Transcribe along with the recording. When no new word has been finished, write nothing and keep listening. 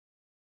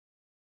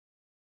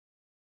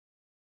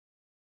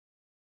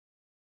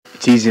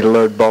It's easy to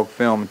load bulk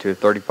film into a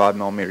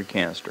 35mm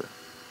canister.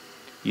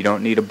 You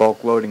don't need a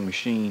bulk loading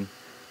machine.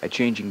 A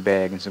changing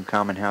bag and some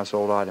common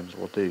household items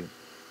will do.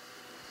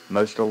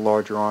 Most of the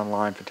larger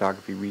online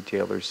photography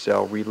retailers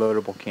sell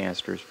reloadable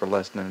canisters for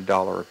less than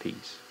 $1 a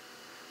piece.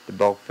 The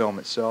bulk film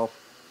itself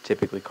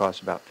typically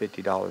costs about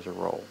 $50 a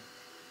roll.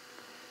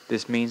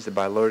 This means that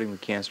by loading the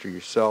canister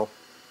yourself,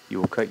 you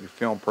will cut your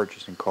film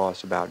purchasing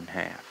costs about in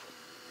half.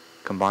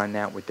 Combine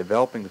that with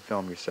developing the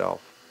film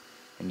yourself,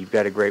 and you've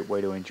got a great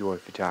way to enjoy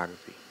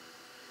photography.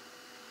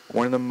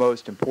 One of the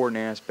most important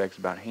aspects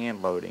about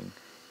hand loading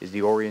is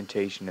the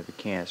orientation of the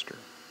canister.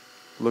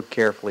 Look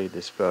carefully at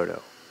this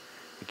photo.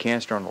 The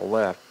canister on the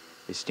left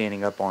is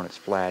standing up on its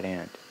flat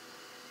end.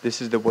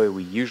 This is the way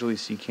we usually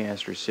see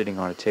canisters sitting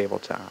on a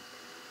tabletop.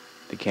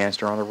 The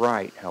canister on the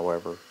right,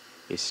 however,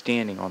 is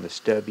standing on the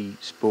stubby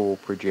spool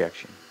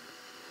projection.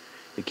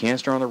 The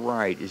canister on the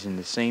right is in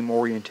the same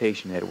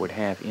orientation that it would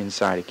have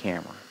inside a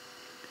camera.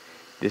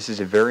 This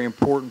is a very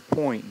important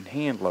point in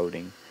hand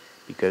loading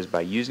because by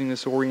using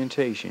this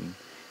orientation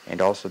and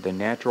also the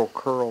natural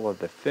curl of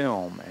the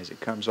film as it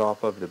comes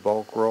off of the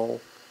bulk roll,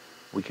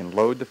 we can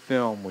load the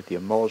film with the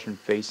emulsion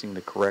facing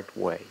the correct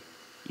way,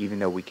 even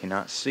though we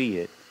cannot see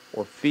it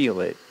or feel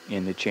it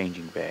in the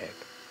changing bag.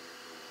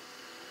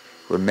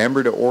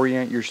 Remember to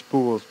orient your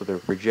spools with a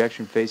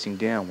projection facing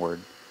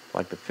downward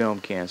like the film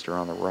canister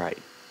on the right.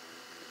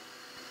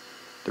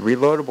 The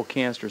reloadable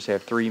canisters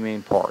have three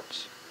main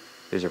parts.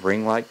 There's a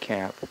ring-like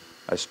cap,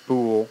 a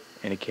spool,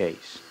 and a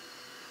case.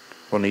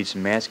 We'll need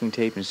some masking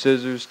tape and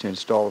scissors to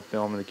install the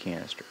film in the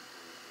canister.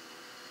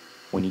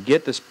 When you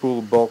get the spool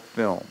of bulk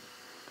film,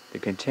 the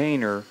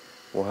container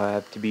will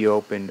have to be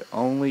opened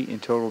only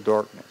in total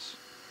darkness.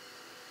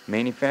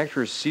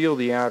 Manufacturers seal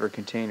the outer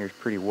containers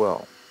pretty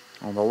well.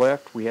 On the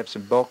left, we have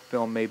some bulk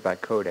film made by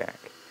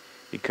Kodak.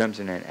 It comes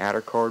in an outer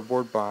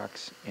cardboard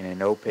box in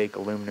an opaque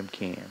aluminum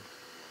can.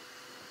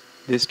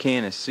 This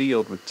can is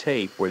sealed with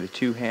tape where the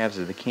two halves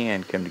of the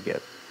can come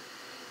together.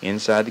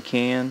 Inside the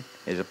can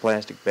is a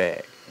plastic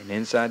bag, and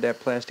inside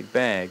that plastic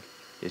bag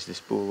is the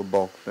spool of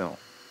bulk film.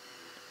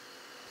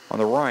 On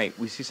the right,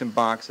 we see some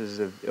boxes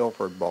of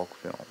Ilford bulk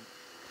film.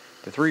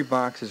 The three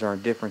boxes are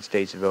in different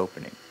states of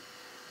opening.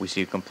 We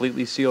see a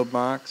completely sealed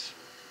box,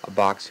 a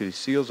box whose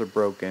seals are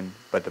broken,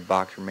 but the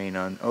box remains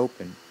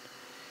unopened,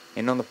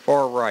 and on the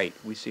far right,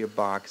 we see a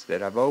box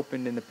that I've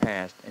opened in the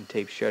past and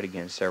taped shut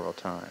again several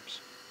times.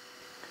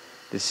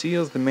 The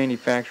seals the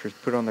manufacturers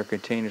put on their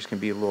containers can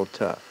be a little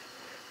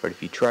tough, but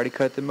if you try to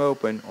cut them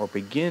open or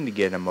begin to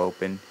get them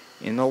open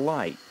in the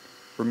light,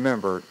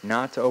 remember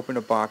not to open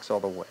a box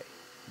all the way.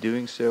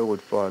 Doing so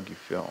would fog your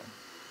film.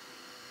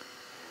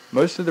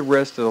 Most of the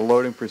rest of the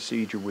loading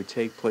procedure would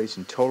take place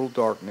in total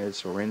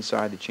darkness or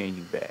inside the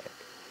changing bag.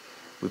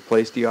 We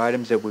place the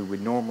items that we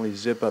would normally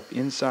zip up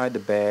inside the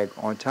bag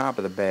on top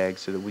of the bag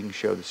so that we can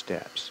show the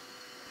steps.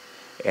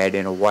 Add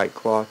in a white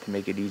cloth to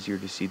make it easier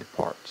to see the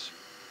parts.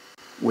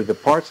 With the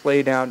parts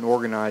laid out and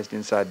organized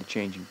inside the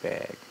changing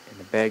bag, and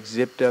the bag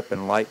zipped up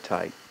and light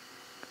tight,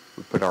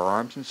 we put our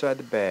arms inside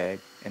the bag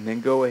and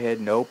then go ahead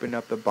and open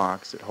up the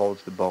box that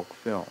holds the bulk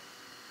film.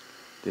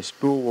 The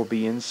spool will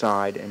be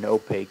inside an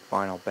opaque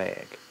vinyl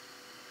bag.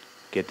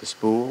 Get the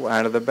spool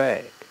out of the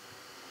bag.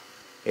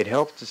 It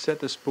helps to set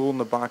the spool in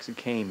the box it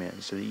came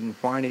in so that you can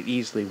find it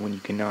easily when you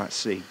cannot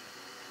see.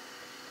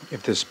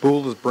 If the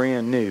spool is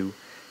brand new,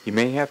 you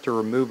may have to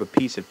remove a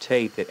piece of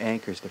tape that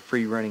anchors the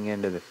free running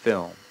end of the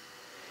film.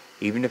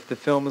 Even if the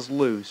film is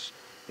loose,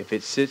 if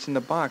it sits in the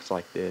box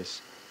like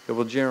this, it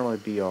will generally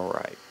be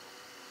alright.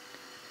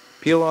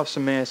 Peel off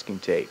some masking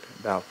tape,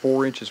 about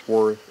 4 inches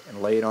worth,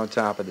 and lay it on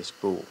top of the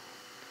spool.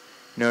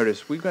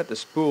 Notice we've got the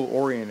spool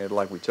oriented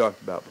like we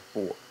talked about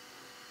before.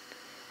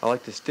 I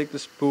like to stick the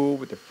spool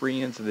with the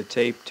free ends of the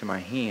tape to my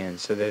hand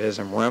so that as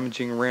I'm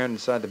rummaging around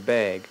inside the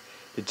bag,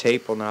 the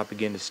tape will not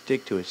begin to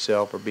stick to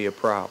itself or be a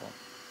problem.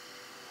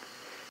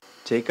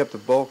 Take up the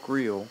bulk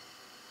reel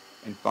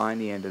and find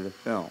the end of the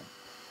film.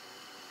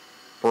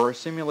 For our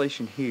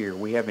simulation here,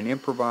 we have an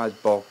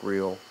improvised bulk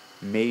reel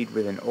made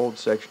with an old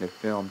section of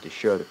film to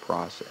show the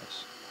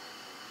process.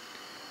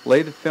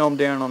 Lay the film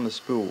down on the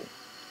spool.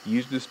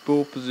 Use the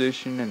spool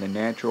position and the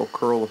natural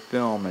curl of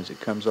film as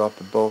it comes off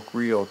the bulk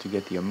reel to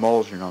get the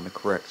emulsion on the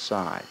correct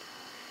side.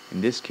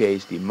 In this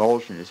case, the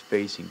emulsion is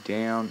facing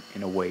down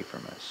and away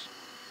from us.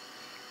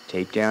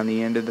 Tape down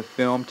the end of the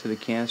film to the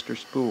canister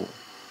spool.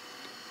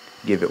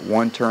 Give it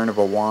one turn of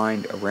a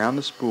wind around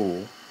the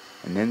spool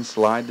and then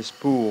slide the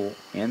spool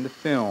and the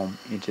film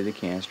into the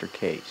canister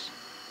case.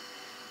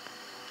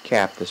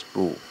 Cap the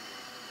spool.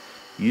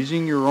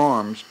 Using your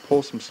arms,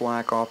 pull some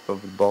slack off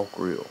of the bulk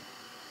reel.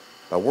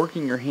 By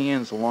working your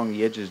hands along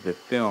the edges of the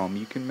film,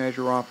 you can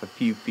measure off a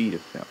few feet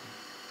of film.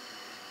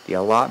 The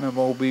allotment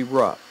will be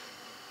rough,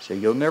 so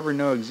you'll never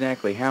know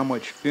exactly how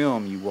much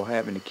film you will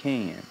have in the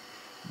can,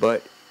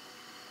 but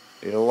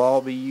it'll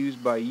all be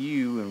used by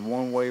you in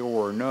one way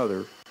or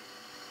another.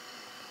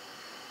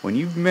 When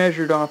you've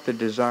measured off the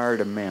desired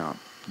amount,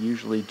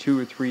 usually 2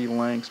 or 3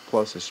 lengths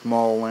plus a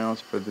small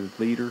allowance for the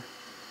leader,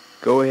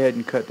 go ahead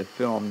and cut the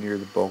film near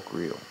the bulk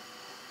reel.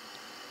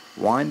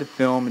 Wind the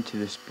film into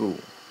the spool.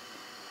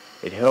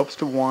 It helps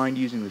to wind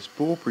using the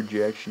spool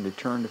projection to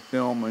turn the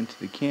film into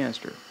the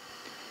canister,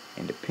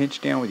 and to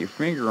pinch down with your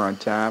finger on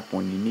top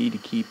when you need to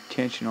keep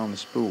tension on the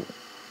spool.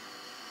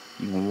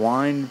 You can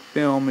wind the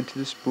film into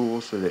the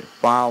spool so that it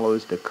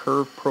follows the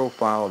curved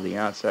profile of the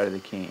outside of the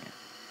can.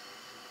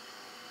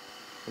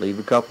 Leave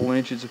a couple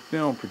inches of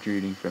film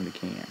protruding from the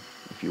can.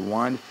 If you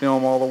wind the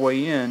film all the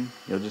way in,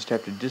 you'll just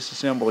have to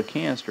disassemble the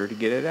canister to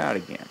get it out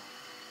again.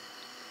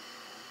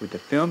 With the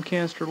film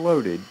canister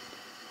loaded,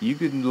 you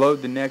could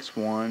load the next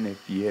one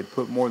if you had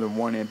put more than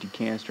one empty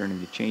canister into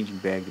the changing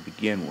bag to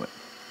begin with.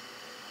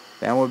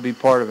 That would be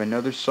part of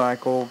another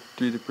cycle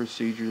through the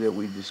procedure that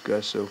we've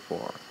discussed so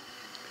far.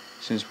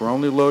 Since we're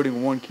only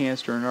loading one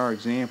canister in our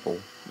example,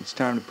 it's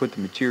time to put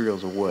the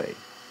materials away.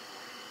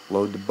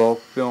 Load the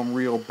bulk film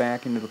reel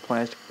back into the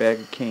plastic bag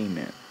it came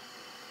in,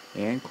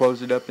 and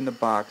close it up in the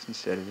box and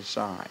set it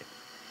aside.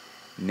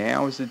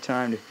 Now is the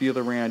time to feel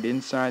around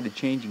inside the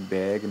changing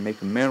bag and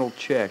make a mental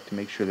check to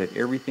make sure that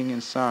everything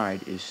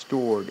inside is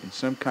stored in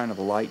some kind of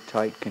light,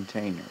 tight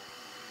container.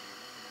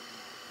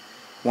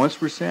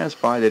 Once we're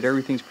satisfied that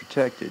everything's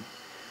protected,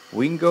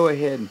 we can go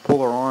ahead and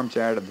pull our arms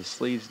out of the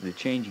sleeves of the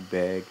changing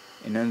bag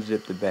and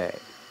unzip the bag.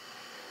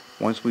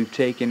 Once we've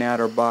taken out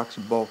our box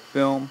of bulk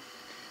film,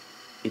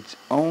 it's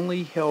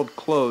only held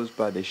closed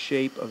by the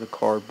shape of the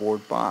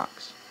cardboard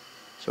box,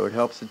 so it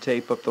helps to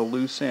tape up the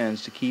loose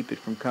ends to keep it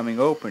from coming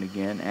open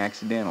again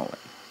accidentally.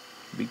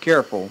 Be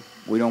careful,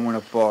 we don't want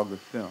to fog the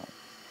film.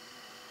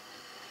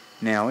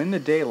 Now in the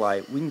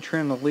daylight, we can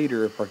trim the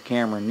leader if our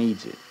camera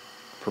needs it.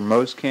 For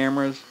most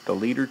cameras, the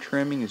leader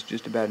trimming is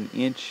just about an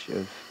inch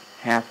of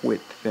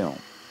half-width film.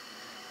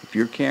 If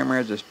your camera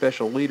has a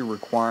special leader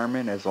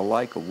requirement as a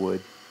Leica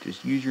would,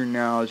 just use your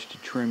knowledge to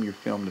trim your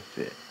film to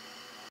fit.